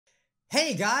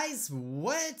Hey guys,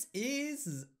 what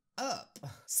is up?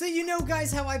 So you know guys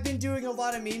how I've been doing a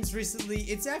lot of memes recently.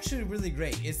 It's actually really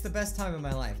great. It's the best time of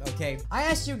my life, okay? I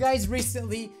asked you guys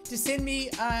recently to send me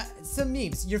some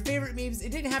memes, your favorite memes.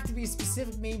 It didn't have to be a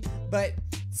specific meme, but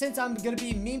since I'm gonna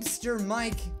be Memester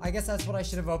Mike, I guess that's what I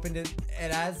should have opened it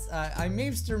as. I'm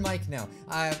Memester Mike now.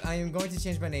 I am going to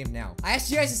change my name now. I asked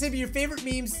you guys to send me your favorite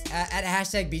memes at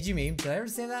hashtag Bijuu Meme. Did I ever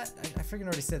say that? I freaking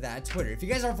already said that at Twitter. If you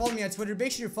guys aren't following me on Twitter,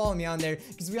 make sure you're following me on there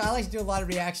because I like to do a lot of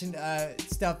reaction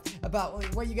stuff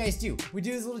about what you guys do. We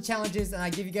do these little challenges and I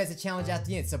give you guys a challenge at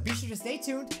the end. So be sure to stay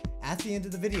tuned at the end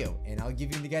of the video and I'll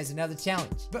give you guys another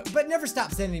challenge. But never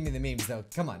stop sending me the memes though.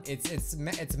 Come on,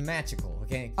 it's magical,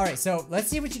 okay? All right, so let's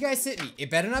see what you guys sent me. It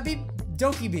better not be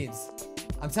Doki memes.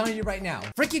 I'm telling you right now.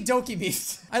 Freaking Doki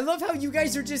memes. I love how you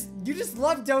guys are you just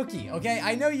love Doki, okay?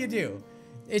 I know you do.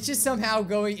 It's just somehow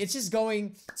going, it's just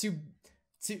going to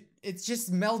it's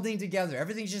just melding together.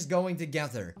 Everything's just going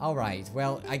together. All right,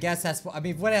 well, I guess that's, I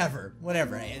mean, whatever.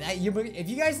 If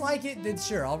you guys like it, then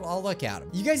sure, I'll look at them.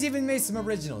 You guys even made some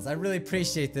originals. I really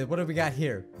appreciate that. What do we got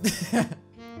here?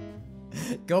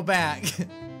 Go back.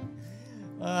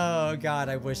 Oh God,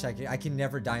 I wish I can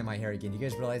never dye my hair again. You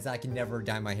guys realize that I can never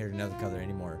dye my hair another color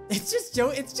anymore. It's just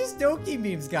Doki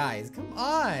memes, guys. Come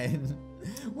on.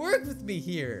 Work with me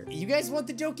here. You guys want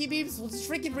the Doki memes? We'll just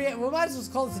freaking we might as well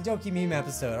call this a Doki meme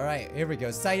episode. All right, here we go.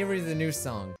 Sayuri, the new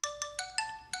song.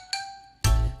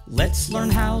 Let's learn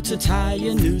how to tie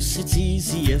a noose. It's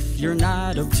easy if you're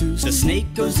not obtuse. The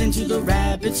snake goes into the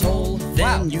rabbit's hole.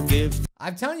 Then you give.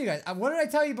 I'm telling you guys. What did I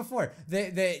tell you before?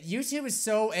 The YouTube is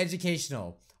so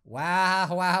educational.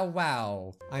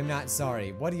 Wow. I'm not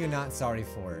sorry. What are you not sorry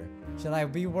for? Should I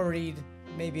be worried?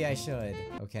 Maybe I should.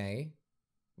 Okay.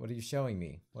 What are you showing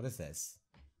me? What is this?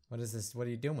 What is this? What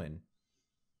are you doing?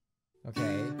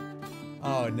 Okay.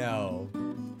 Oh no.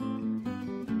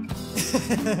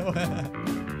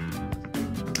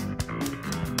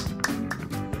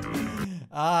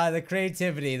 The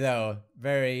creativity though.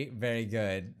 Very, very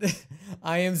good.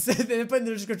 I am put in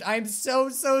the description. I am so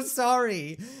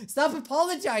sorry. Stop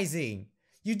apologizing.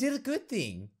 You did a good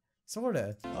thing.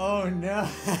 Sorta. Oh no.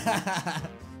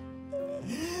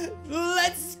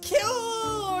 Let's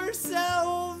kill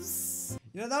ourselves.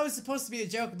 You know, that was supposed to be a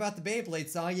joke about the Beyblade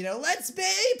song. You know, let's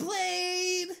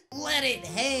Beyblade. Let it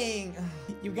hang.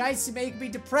 You guys make me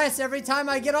depressed every time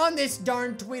I get on this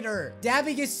darn Twitter.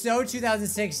 Dabbing is so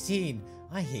 2016.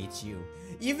 I hate you.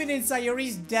 Even in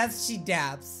Sayuri's death, she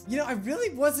dabs. You know, I really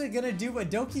wasn't gonna do a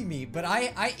Doki meme, but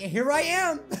here I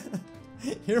am.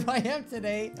 Here I am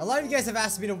today. A lot of you guys have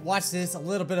asked me to watch this, a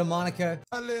little bit of Monika.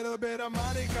 A little bit of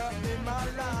Monika in my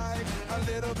life. A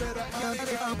little bit of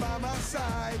Monika by my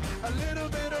side. A little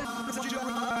bit of all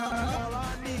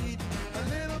I need. A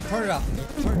little bit. Turn it off.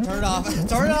 Turn it off.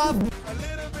 Turn it off. A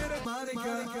little bit of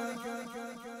Monika.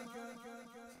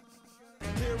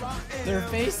 Their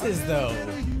faces though.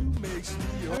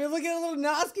 I mean, look at a little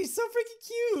Natsuki, so freaking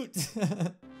cute.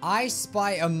 I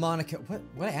Spy a Monika.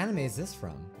 What anime is this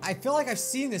from? I feel like I've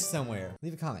seen this somewhere.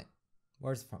 Leave a comment.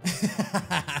 Where's it from?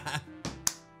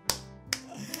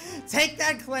 Take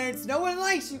that, Clarence. No one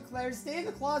likes you, Clarence. Stay in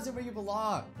the closet where you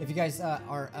belong. If you guys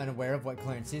are unaware of what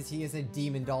Clarence is, he is a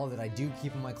demon doll that I do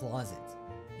keep in my closet.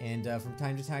 And from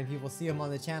time to time, people see him on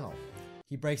the channel.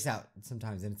 He breaks out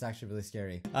sometimes, and it's actually really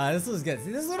scary. This was good.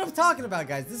 See, this is what I'm talking about,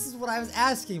 guys. This is what I was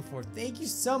asking for. Thank you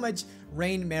so much,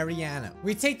 Rain Mariana.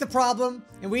 We take the problem,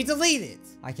 and we delete it.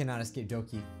 I cannot escape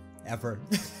Doki, ever.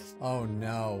 Oh,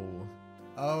 no.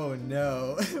 Oh,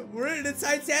 no. We're in a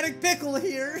Titanic pickle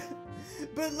here.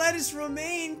 But let us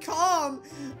remain calm.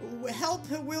 Help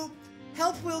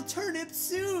will turn up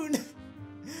soon.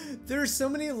 There are so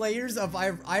many layers of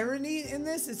irony in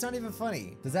this, it's not even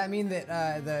funny. Does that mean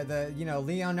that you know,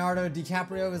 Leonardo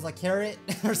DiCaprio is like carrot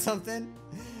or something?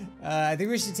 I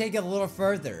think we should take it a little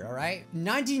further, alright?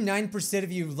 99%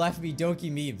 of you left me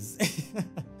Doki memes.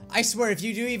 I swear, if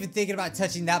you do even thinking about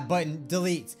touching that button,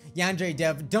 delete. Yandere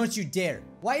Dev, don't you dare.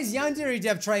 Why is Yandere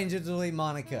Dev trying to delete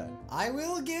Monika? I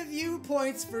will give you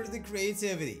points for the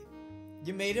creativity.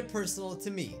 You made it personal to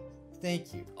me.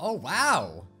 Thank you. Oh,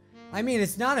 wow. I mean,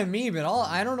 it's not a meme at all.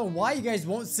 I don't know why you guys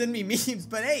won't send me memes,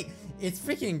 but hey, it's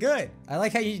freaking good. I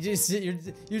like how you just,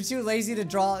 you're too lazy to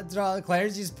draw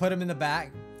Clarence, you just put him in the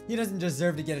back. He doesn't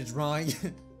deserve to get a drawing.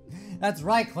 That's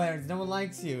right, Clarence, no one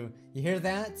likes you. You hear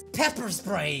that? Pepper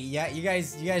spray! Yeah, you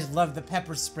guys love the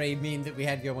pepper spray meme that we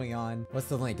had going on. What's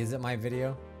the link? Is it my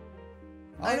video?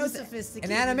 Oh, no,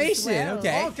 sophisticated. An animation, well.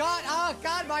 Okay. Oh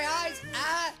God, my eyes!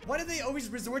 Ah! Why do they always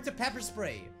resort to pepper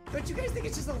spray? Don't you guys think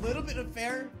it's just a little bit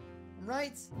unfair?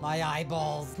 Right? My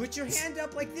eyeballs. Put your hand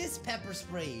up like this, pepper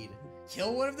sprayed.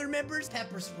 Kill one of their members?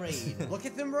 Pepper sprayed. Look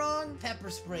at them wrong? Pepper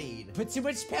sprayed. Put too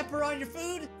much pepper on your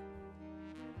food?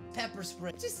 Pepper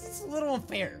spray. Just, it's a little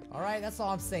unfair. All right, that's all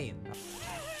I'm saying.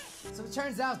 So it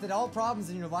turns out that all problems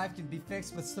in your life can be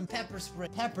fixed with some pepper spray.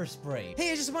 Pepper spray.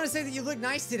 Hey, I just want to say that you look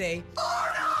nice today.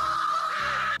 Oh,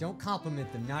 no! Don't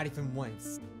compliment them, not even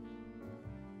once.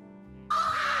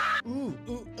 Ooh,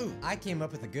 ooh, ooh. I came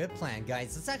up with a good plan,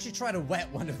 guys. Let's actually try to wet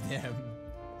one of them.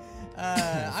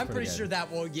 I'm pretty sure that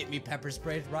won't get me pepper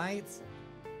sprayed, right?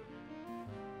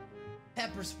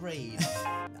 Pepper sprayed.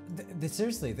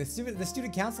 Seriously, the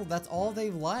student council, that's all they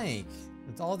like.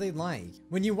 That's all they like.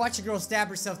 When you watch a girl stab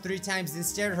herself 3 times and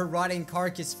stare at her rotting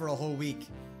carcass for a whole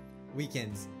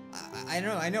weekends. I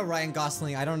know Ryan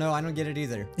Gosling. I don't know. I don't get it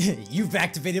either. You've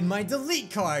activated my delete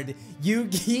card, you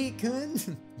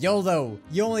geekun. YOLO.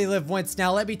 You only live once.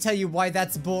 Now let me tell you why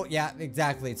that's bull. Yeah,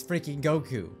 exactly. It's freaking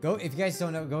Goku. If you guys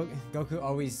don't know, Goku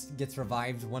always gets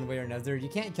revived one way or another. You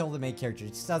can't kill the main character.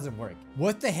 It just doesn't work.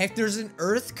 What the heck? There's an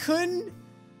Earth-kun?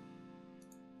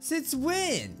 Since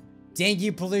when?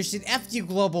 Dengue pollution. F you,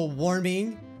 global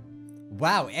warming.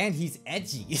 Wow, and he's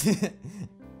edgy.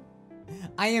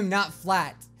 I am not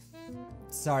flat.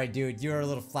 Sorry, dude, you're a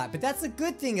little flat, but that's a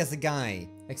good thing as a guy.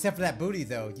 Except for that booty,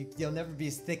 though. You'll never be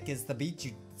as thick as the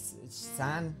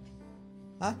Bijuu-san.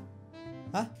 Huh?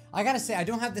 Huh? I gotta say, I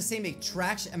don't have the same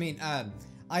attraction. I mean,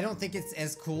 I don't think it's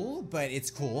as cool, but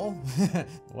it's cool.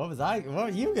 What were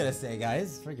you gonna say,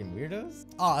 guys? Freaking weirdos?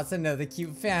 Oh, it's another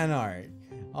cute fan art.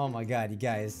 Oh my god, you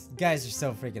guys are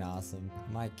so freaking awesome.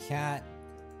 My cat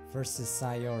versus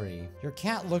Sayori. Your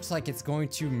cat looks like it's going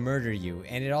to murder you,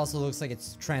 and it also looks like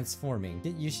it's transforming.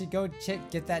 You should go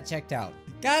get that checked out.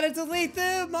 Gotta delete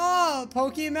them all,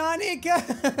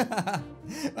 Monika.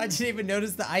 I didn't even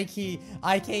notice the IKA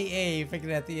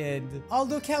freaking at the end. Oh,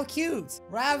 look how cute.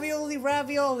 Ravioli,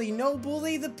 ravioli, no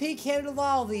bully the pig-headed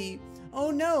lolly.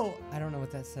 Oh no, I don't know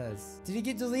what that says. Did he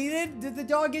get deleted? Did the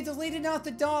dog get deleted? Not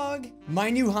the dog. My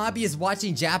new hobby is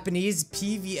watching Japanese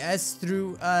PVS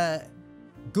through,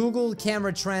 Google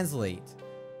Camera Translate.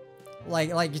 Like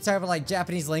you're talking about like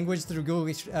Japanese language through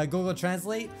Google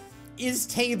Translate. Is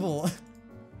table.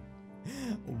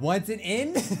 Want it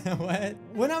in? What?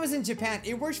 When I was in Japan,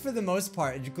 it worked for the most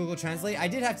part, Google Translate. I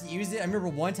did have to use it. I remember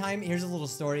one time, here's a little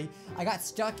story. I got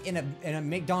stuck in a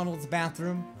McDonald's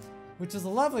bathroom, which was a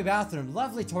lovely bathroom,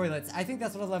 lovely toilets. I think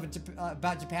that's what I love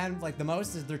about Japan like the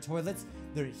most is their toilets,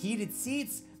 their heated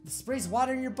seats. The sprays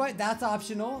water in your butt, that's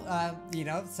optional. You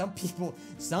know, some people,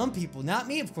 not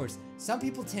me, of course. Some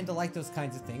people tend to like those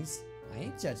kinds of things. I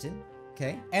ain't judging,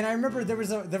 okay? And I remember there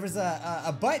was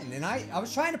a button, and I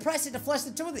was trying to press it to flush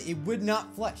the toilet. It would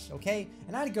not flush, okay?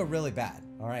 And I had to go really bad,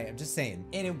 all right? I'm just saying.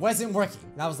 And it wasn't working.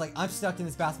 And I was like, I'm stuck in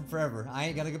this bathroom forever. I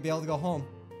ain't gonna be able to go home.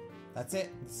 That's it.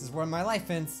 This is where my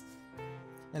life ends.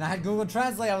 And I had Google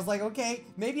Translate. I was like, okay,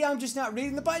 maybe I'm just not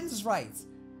reading the buttons right.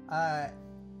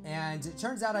 And it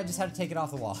turns out I just had to take it off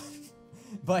the wall.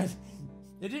 But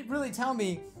it didn't really tell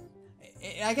me.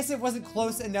 I guess it wasn't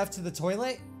close enough to the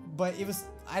toilet, but it was,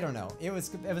 I don't know. It was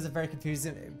a very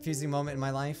confusing moment in my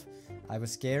life. I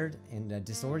was scared and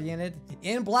disoriented.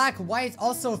 In black, white,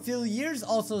 also fill years,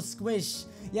 also squish.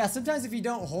 Yeah, sometimes if you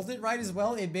don't hold it right as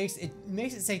well, it makes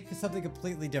it say something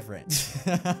completely different.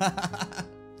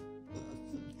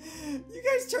 You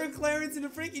guys turned Clarence into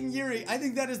freaking Yuri. I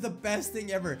think that is the best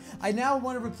thing ever. I now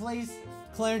want to replace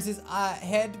Clarence's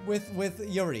head with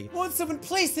Yuri. Won't someone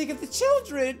please think of the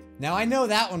children? Now I know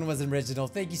that one was original.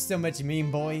 Thank you so much,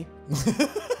 meme boy.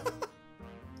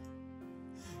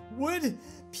 Would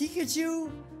Pikachu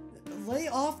lay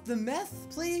off the meth,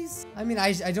 please? I mean,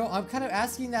 I'm kind of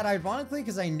asking that ironically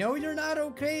because I know you're not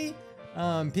okay.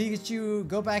 Pikachu,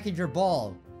 go back in your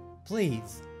ball,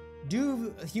 please.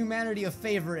 Do humanity a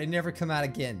favor and never come out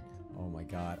again. Oh my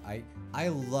god, I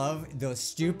love those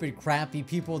stupid crappy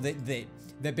people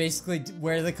that basically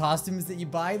wear the costumes that you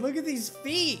buy. Look at these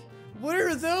feet. What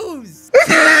are those?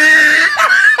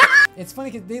 It's funny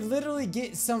because they literally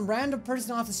get some random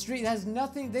person off the street that has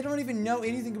nothing, they don't even know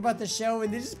anything about the show,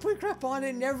 and they just put crap on it.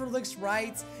 It never looks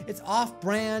right. It's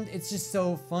off-brand. It's just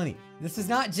so funny. This is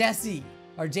not Jesse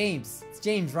or James. It's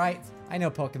James, right? I know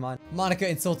Pokemon. Monika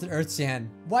insulted Earth-chan.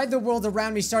 Why the world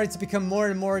around me started to become more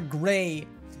and more gray,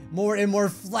 more and more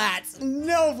flat.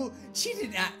 No, she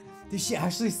did not. Did she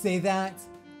actually say that?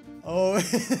 Oh,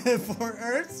 for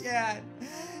Earth-chan.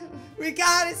 We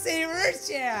gotta save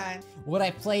Earth-chan. What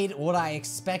I played, what I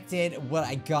expected, what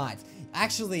I got.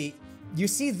 Actually, you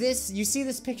see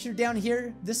this picture down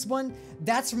here? This one?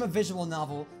 That's from a visual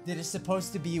novel that is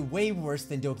supposed to be way worse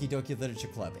than Doki Doki Literature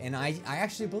Club. And I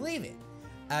actually believe it.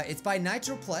 It's by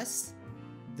Nitro Plus.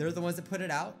 They're the ones that put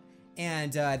it out.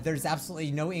 and there's absolutely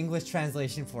no English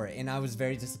translation for it, and I was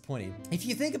very disappointed. If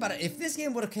you think about it, if this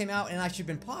game would have came out and actually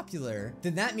been popular,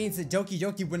 then that means that Doki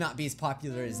Doki would not be as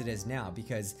popular as it is now,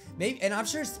 because maybe, and I'm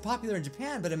sure it's popular in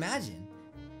Japan, but imagine.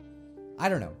 I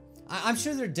don't know. I'm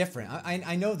sure they're different.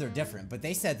 I know they're different, but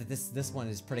they said that this one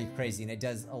is pretty crazy and it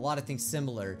does a lot of things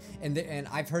similar. And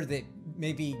I've heard that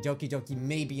maybe Doki Doki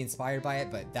may be inspired by it,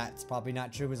 but that's probably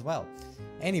not true as well.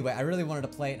 Anyway, I really wanted to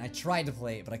play it and I tried to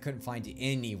play it, but I couldn't find it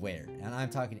anywhere. And I'm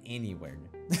talking anywhere.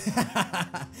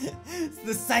 It's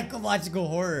the psychological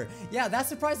horror. Yeah, that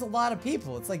surprised a lot of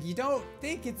people. It's like, you don't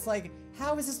think it's like,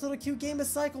 how is this little cute game a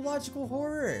psychological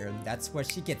horror? That's where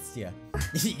she gets you.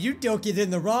 You don't get in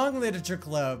the wrong literature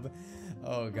club.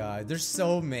 Oh god, there's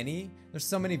so many. There's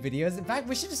so many videos. In fact,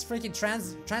 we should just freaking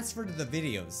transfer to the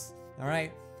videos.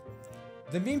 Alright?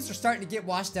 The memes are starting to get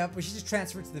washed up. We should just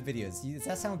transfer to the videos. Does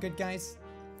that sound good, guys?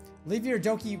 Leave your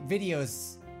Doki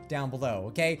videos down below,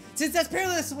 okay? Since that's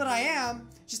apparently what I am.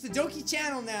 Just the Doki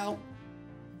channel now.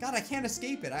 God, I can't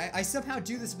escape it. I somehow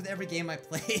do this with every game I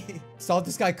play. Saw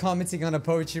this guy commenting on a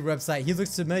poetry website. He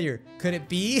looks familiar. Could it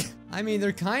be? I mean,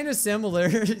 they're kind of similar.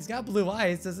 He's got blue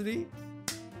eyes, doesn't he?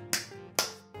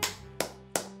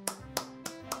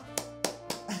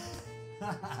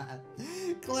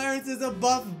 Clarence is a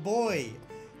buff boy.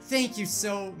 Thank you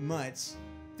so much.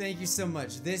 Thank you so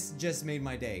much. This just made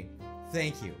my day.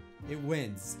 Thank you. It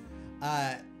wins.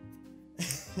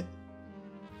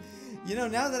 You know,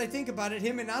 now that I think about it,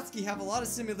 him and Natsuki have a lot of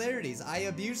similarities. I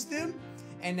abused them,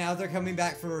 and now they're coming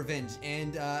back for revenge.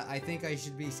 And I think I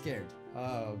should be scared.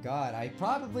 Oh god, I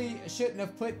probably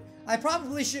shouldn't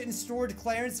stored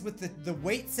Clarence with the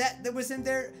weight set that was in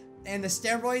there and the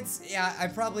steroids. Yeah, I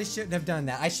probably shouldn't have done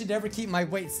that. I should never keep my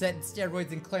weight set,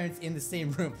 steroids, and Clarence in the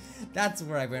same room. That's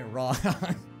where I went wrong.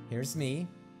 Here's me,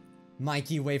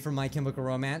 Mikey away from My Chemical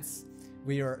Romance.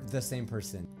 We are the same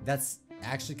person. That's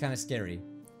actually kind of scary.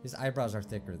 His eyebrows are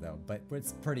thicker though, but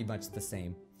it's pretty much the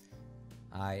same.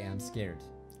 I am scared.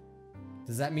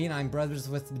 Does that mean I'm brothers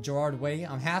with Gerard Way?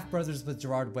 I'm half brothers with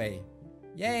Gerard Way.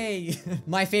 Yay!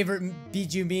 My favorite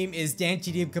Bijuu meme is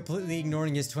Danchidim completely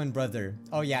ignoring his twin brother.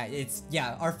 Oh yeah,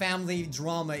 our family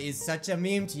drama is such a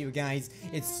meme to you guys.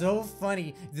 It's so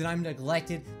funny that I'm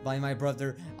neglected by my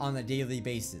brother on a daily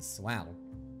basis. Wow.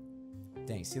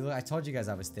 Thanks. See, look, I told you guys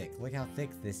I was thick. Look how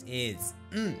thick this is.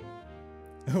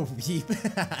 Oh, beep.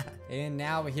 And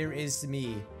now here is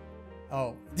me.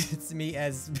 Oh, it's me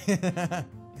as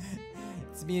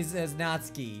it's me as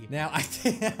Natsuki. Now I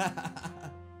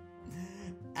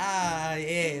ah,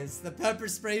 yes, the pepper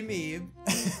spray meme.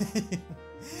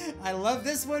 I love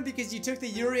this one because you took the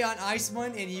Yuri on Ice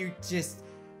one and you just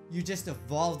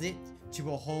evolved it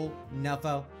to a whole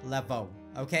nother level.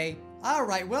 Okay?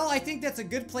 Alright, well, I think that's a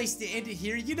good place to end it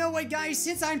here. You know what, guys?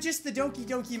 Since I'm just the Doki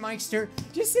Doki Mikester,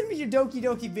 just send me your Doki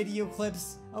Doki video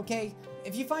clips, okay?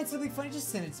 If you find something funny, just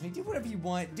send it to me. Do whatever you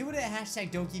want. Do it at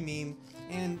 #Doki Meme,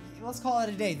 and let's call it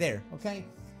a day there, okay?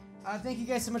 Thank you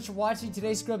guys so much for watching.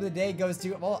 Today's Scrub of the Day goes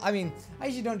to, well, I mean, I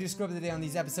usually don't do Scrub of the Day on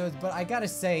these episodes, but I gotta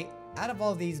say, out of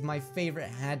all these, my favorite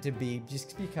had to be,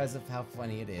 just because of how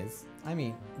funny it is. I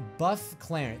mean, Buff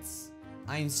Clarence.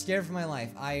 I am scared for my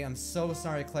life. I am so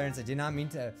sorry, Clarence. I did not mean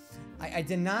to. I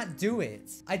did not do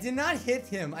it. I did not hit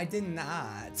him. I did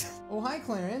not. Oh, hi,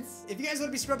 Clarence. If you guys want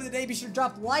to be Scrub of the Day, be sure to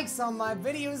drop likes on my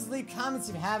videos. Leave comments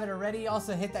if you haven't already.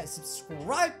 Also, hit that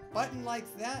subscribe button like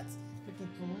that.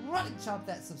 Freaking chop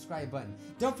that subscribe button.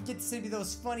 Don't forget to send me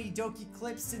those funny Doki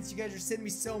clips since you guys are sending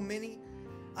me so many.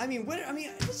 I mean,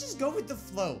 let's just go with the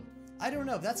flow. I don't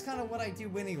know. That's kind of what I do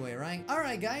anyway, right?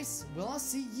 Alright, guys. Well, I'll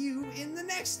see you in the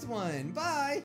next one. Bye!